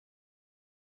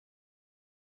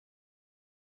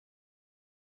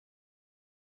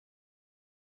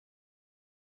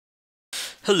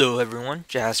Hello everyone,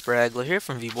 Jasper Agler here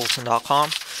from vBulletin.com,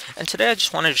 and today I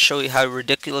just wanted to show you how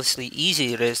ridiculously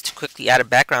easy it is to quickly add a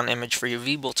background image for your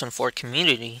vBulletin 4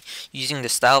 community using the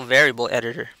style variable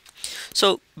editor.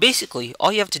 So basically,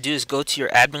 all you have to do is go to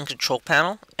your admin control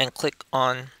panel and click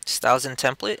on Styles and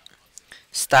Template,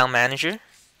 Style Manager,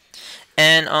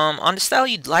 and on the style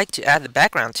you'd like to add the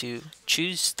background to,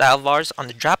 choose Style Vars on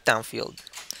the drop-down field.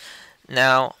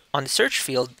 Now, on the search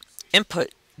field,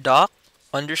 input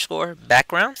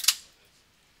doc_background,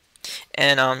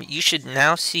 and you should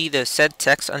now see the said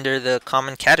text under the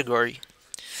common category.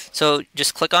 So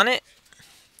just click on it,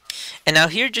 and now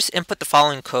here just input the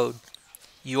following code: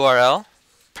 URL,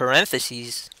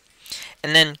 parentheses,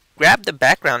 and then grab the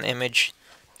background image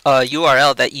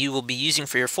URL that you will be using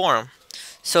for your forum.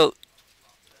 So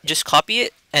just copy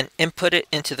it and input it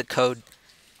into the code,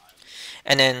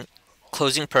 and then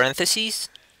closing parentheses.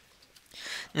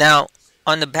 Now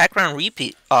on the background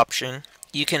repeat option,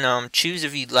 you can choose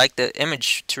if you'd like the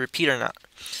image to repeat or not.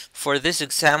 For this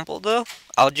example though,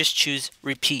 I'll just choose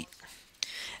repeat.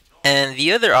 And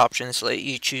the other options let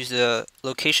you choose the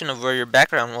location of where your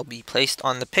background will be placed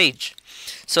on the page.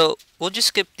 So we'll just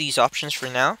skip these options for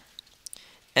now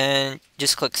and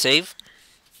just click save.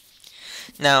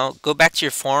 Now go back to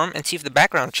your forum and see if the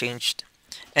background changed.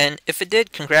 And if it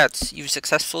did, congrats, you've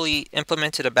successfully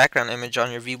implemented a background image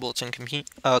on your vBulletin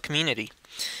community.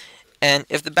 And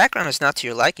if the background is not to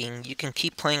your liking, you can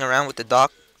keep playing around with the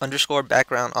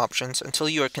doc_background options until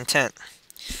you are content.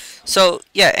 So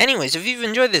yeah, anyways, if you've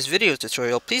enjoyed this video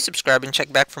tutorial, please subscribe and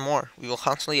check back for more. We will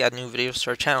constantly add new videos to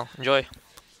our channel. Enjoy!